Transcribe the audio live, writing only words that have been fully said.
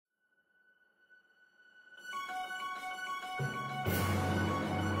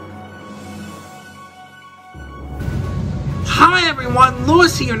Hi everyone,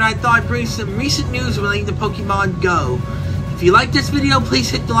 Lewis here, and I thought I'd bring some recent news relating to Pokemon Go. If you like this video, please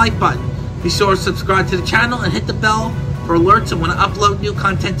hit the like button. Be sure to subscribe to the channel and hit the bell for alerts when I upload new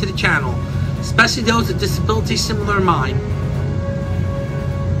content to the channel, especially those with disabilities similar to mine.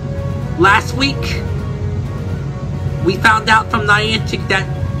 Last week, we found out from Niantic that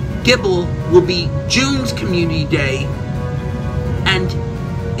Gible will be June's Community Day, and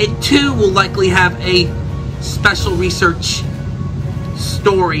it too will likely have a special research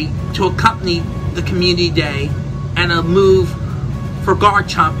story to accompany the Community Day, and a move for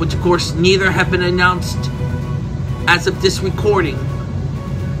Garchomp, which of course neither have been announced as of this recording.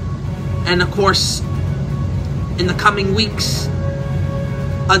 And of course, in the coming weeks,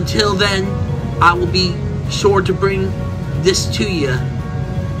 until then, I will be sure to bring this to you.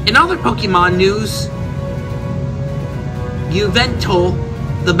 In other Pokemon news, Yveltal,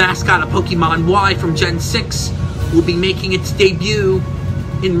 the mascot of Pokemon Y from Gen 6, will be making its debut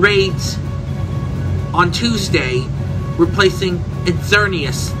in raids on Tuesday, replacing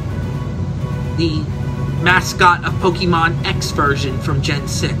Xerneas, the mascot of Pokemon X version from Gen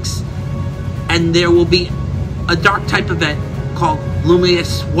 6. And there will be a dark type event called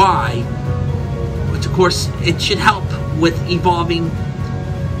Lumious Y, which of course it should help with evolving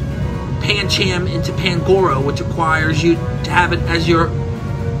Pancham into Pangoro, which requires you to have it as your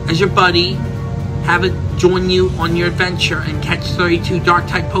buddy, have it join you on your adventure and catch 32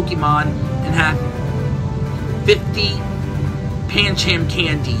 Dark-type Pokemon and have 50 Pancham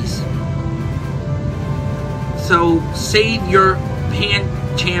candies. So save your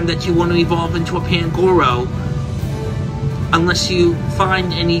Pancham that you want to evolve into a Pangoro, unless you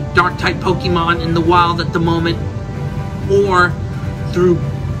find any Dark-type Pokemon in the wild at the moment, or through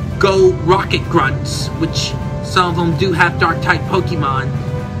Go Rocket Grunts, which some of them do have Dark-type Pokemon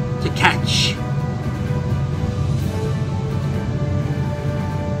to catch.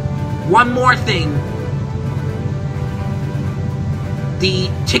 One more thing. The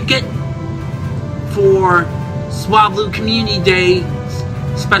ticket for Swablu Community Day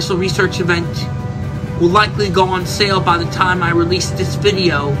special research event will likely go on sale by the time I release this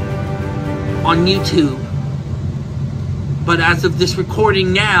video on YouTube. But as of this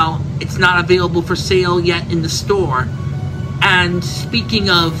recording now, it's not available for sale yet in the store. And speaking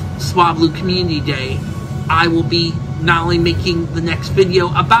of Swablu Community Day, I will be not only making the next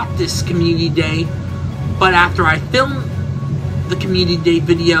video about this Community Day, but after I film the Community Day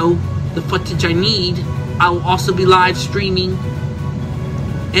video, the footage I need, I will also be live streaming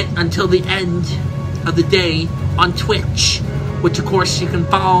it until the end of the day on Twitch, which of course you can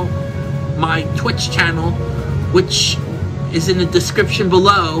follow my Twitch channel, which is in the description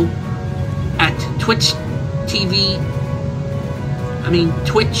below at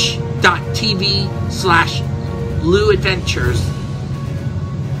twitch.tv/LouAdventures.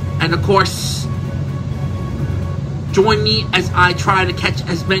 And of course, join me as I try to catch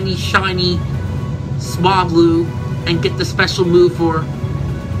as many shiny Swablu and get the special move for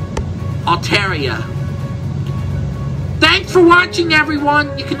Altaria. Thanks for watching,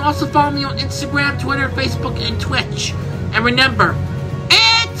 everyone. You can also follow me on Instagram, Twitter, Facebook, and Twitch. And remember,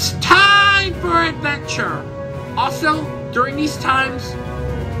 it's time for adventure. Also, during these times,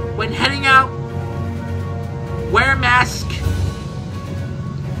 when heading out, wear a mask,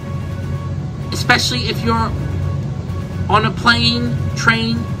 especially if you're on a plane,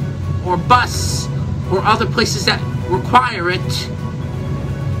 train, or bus, or other places that require it.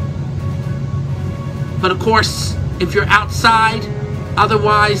 But of course, if you're outside,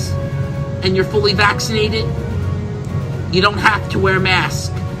 otherwise, and you're fully vaccinated, you don't have to wear a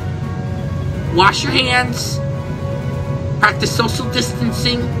mask. Wash your hands, practice social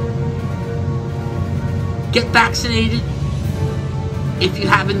distancing, get vaccinated if you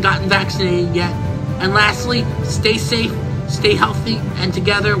haven't gotten vaccinated yet, and lastly, stay safe, stay healthy, and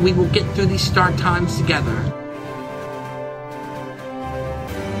together we will get through these dark times together.